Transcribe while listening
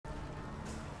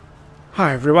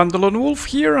Hi everyone, delonewolf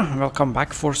here. Welcome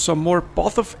back for some more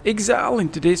Path of Exile. In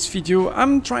today's video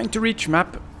I'm trying to reach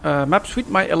maps with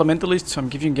my elementalist, so I'm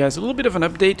giving you guys a little bit of an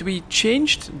update. We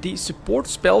changed the support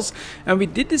spells and we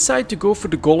did decide to go for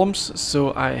the golems,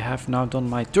 so I have now done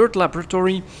my third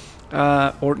laboratory,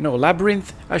 or no,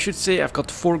 labyrinth I should say. I've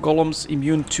got 4 golems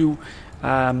immune to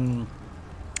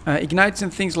ignites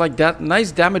and things like that.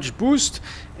 Nice damage boost,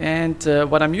 and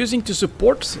what I'm using to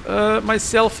support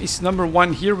myself is number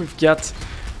 1 here. We've got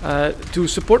to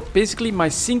support basically my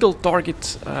single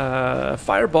target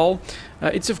fireball.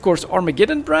 It's of course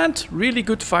Armageddon brand, really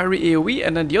good fiery AoE,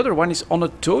 and then the other one is on a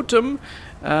totem,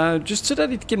 just so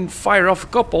that it can fire off a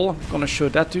couple. I'm gonna show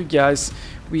that to you guys.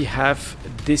 We have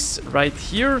this right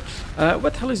here.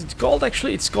 What the hell is it called?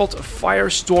 Actually, it's called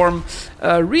Firestorm.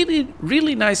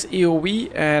 Really nice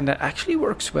AoE, and actually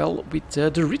works well with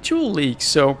the Ritual League.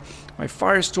 So my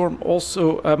Firestorm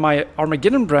also, my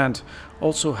Armageddon brand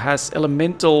also has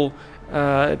elemental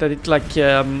that it like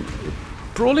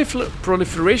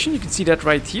proliferation. You can see that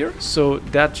right here. So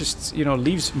that just, you know,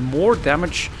 leaves more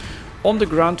damage on the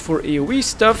ground for AoE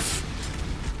stuff.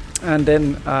 And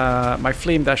then my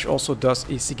Flame Dash also does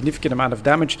a significant amount of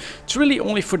damage. It's really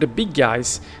only for the big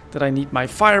guys that I need my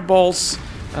fireballs.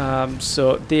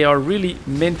 So they are really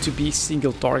meant to be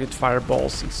single target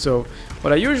fireballs. And so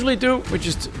what I usually do, we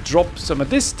just drop some of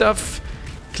this stuff,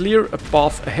 clear a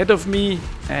path ahead of me,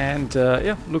 and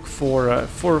yeah, look for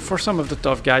some of the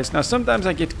tough guys. Now sometimes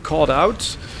I get caught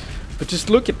out, but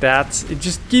just look at that. It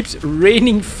just keeps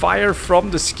raining fire from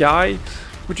the sky,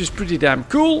 which is pretty damn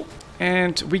cool.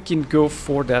 And we can go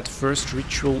for that first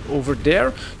ritual over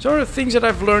there. So one of the things that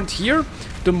I've learned here,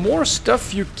 the more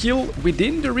stuff you kill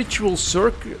within the ritual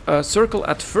circle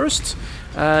at first,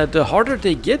 the harder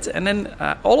they get. And then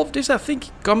all of this, I think,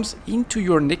 comes into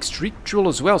your next ritual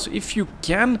as well. So if you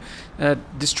can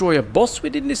destroy a boss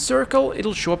within this circle,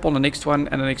 it'll show up on the next one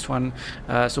and the next one.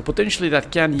 So potentially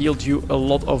that can yield you a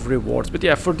lot of rewards. But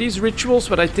yeah, for these rituals,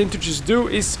 what I tend to just do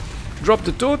is drop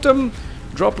the totem,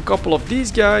 drop a couple of these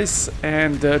guys,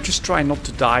 and just try not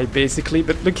to die basically.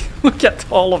 But look at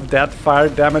all of that fire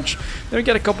damage. Then we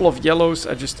get a couple of yellows.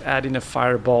 I just add in a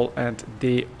fireball and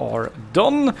they are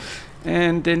done.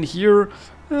 And then here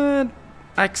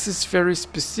access very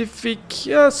specific.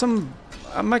 Yeah,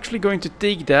 I'm actually going to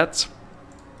take that.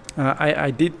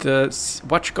 I did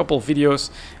watch a couple of videos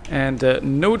and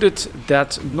noted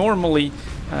that normally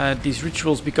these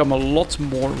rituals become a lot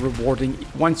more rewarding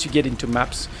once you get into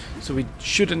maps. So we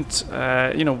shouldn't,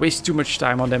 you know, waste too much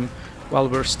time on them while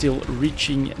we're still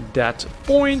reaching that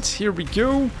point. Here we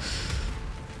go.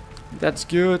 That's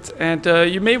good. And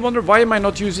you may wonder, why am I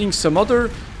not using some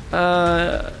other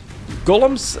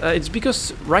golems? It's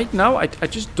because right now I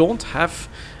just don't have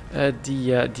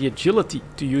the agility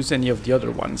to use any of the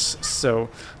other ones, so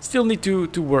still need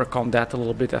to work on that a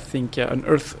little bit. I think an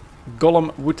earth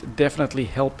golem would definitely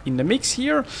help in the mix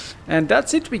here. And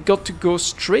that's it. We got to go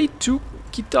straight to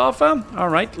Kitava. All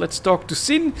right, let's talk to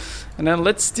Sin, and then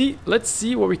let's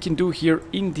see what we can do here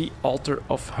in the Altar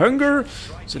of Hunger.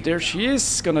 So there she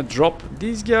is, gonna drop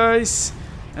these guys,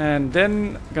 and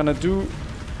then gonna do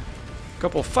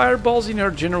couple of fireballs in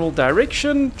her general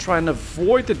direction, try and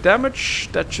avoid the damage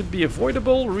that should be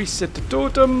avoidable. Reset the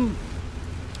totem.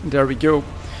 There we go.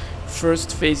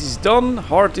 First phase is done.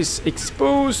 Heart is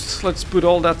exposed. Let's put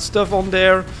all that stuff on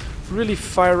there. Really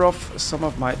fire off some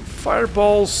of my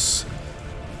fireballs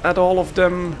at all of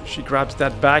them. She grabs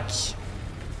that back.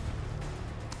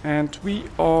 And we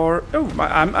are... Oh,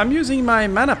 I'm using my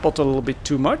mana pot a little bit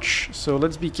too much, so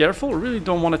let's be careful. Really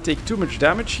don't want to take too much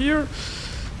damage here.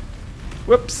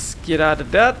 Whoops, get out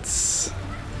of that.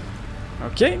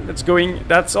 Okay,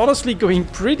 that's honestly going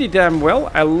pretty damn well.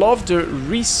 I love the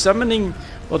resummoning,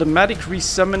 automatic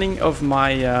resummoning of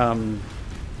my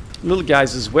little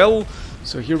guys as well.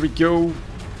 So here we go.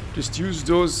 Just use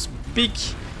those big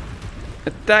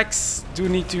attacks. Do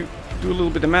need to do a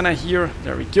little bit of mana here.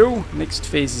 There we go. Next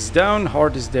phase is down.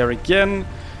 Heart is there again.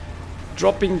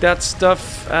 Dropping that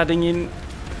stuff, adding in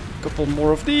a couple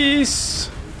more of these.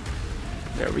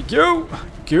 There we go.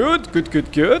 Good, good,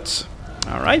 good, good.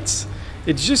 Alright.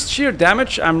 It's just sheer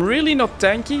damage. I'm really not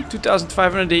tanky.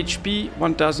 2500 HP,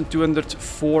 1200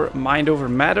 for Mind Over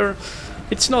Matter.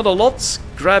 It's not a lot.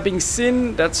 Grabbing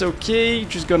Sin, that's okay.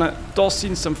 Just gonna toss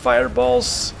in some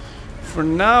fireballs. For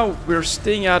now, we're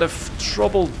staying out of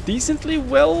trouble decently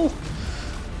well.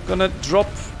 Gonna drop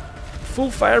full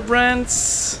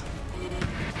firebrands.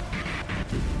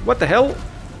 What the hell?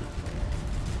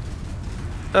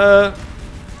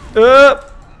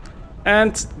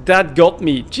 And that got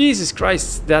me. Jesus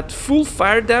Christ, that full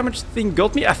fire damage thing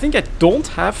got me. I think I don't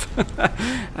have...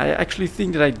 I actually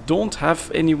think that I don't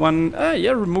have anyone...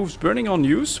 yeah, removes burning on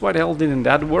use. Why the hell didn't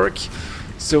that work?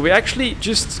 So we actually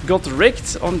just got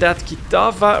wrecked on that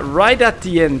Kitava right at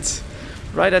the end.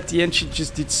 Right at the end, she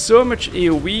just did so much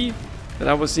AoE that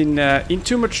I was in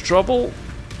too much trouble.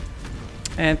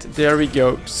 And there we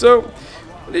go. So...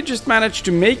 they just managed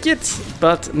to make it,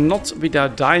 but not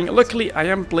without dying. Luckily, I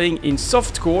am playing in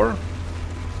softcore.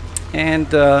 And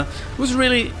it was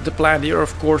really the plan here,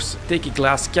 of course, take a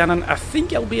glass cannon. I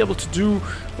think I'll be able to do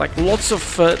like lots of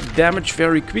damage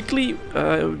very quickly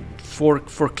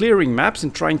for clearing maps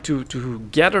and trying to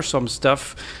gather some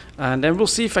stuff. And then we'll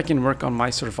see if I can work on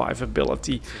my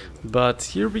survivability. But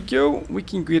here we go. We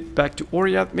can get back to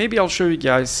Oriat. Maybe I'll show you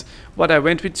guys what I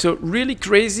went with. So really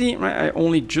crazy. Right? I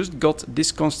only just got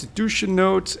this Constitution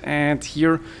node. And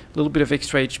here a little bit of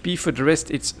extra HP. For the rest,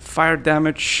 it's fire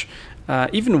damage.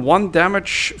 Even 1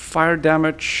 damage, fire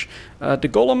damage. The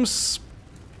golems,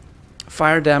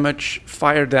 fire damage,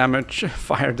 fire damage,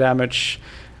 fire damage.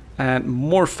 And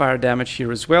more fire damage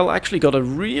here as well. I actually got a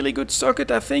really good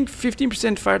socket, I think.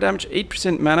 15% fire damage,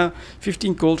 8% mana,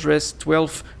 15 cold rest,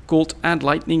 12 cold and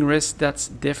lightning rest. That's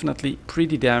definitely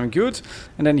pretty damn good.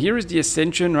 And then here is the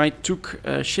Ascension, right? Took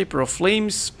Shaper of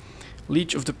Flames,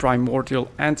 Leech of the Primordial,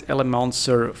 and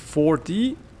Elemancer for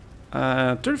the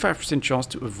 35% chance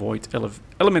to avoid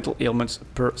elemental ailments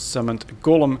per summoned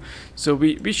golem. So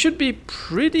we should be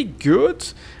pretty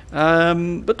good.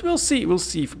 But we'll see.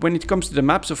 When it comes to the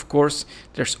maps, of course,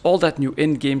 there's all that new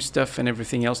in-game stuff and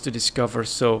everything else to discover.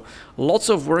 So lots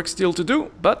of work still to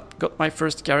do, but got my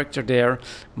first character there,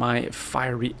 my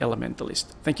fiery elementalist.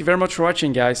 Thank you very much for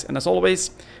watching, guys. And as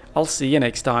always, I'll see you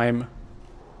next time.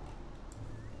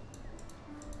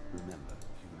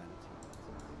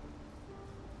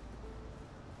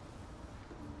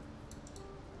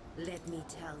 Let me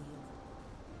tell you.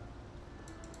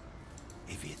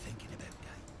 If you're thinking about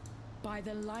dying. By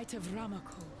the light of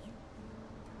Ramako,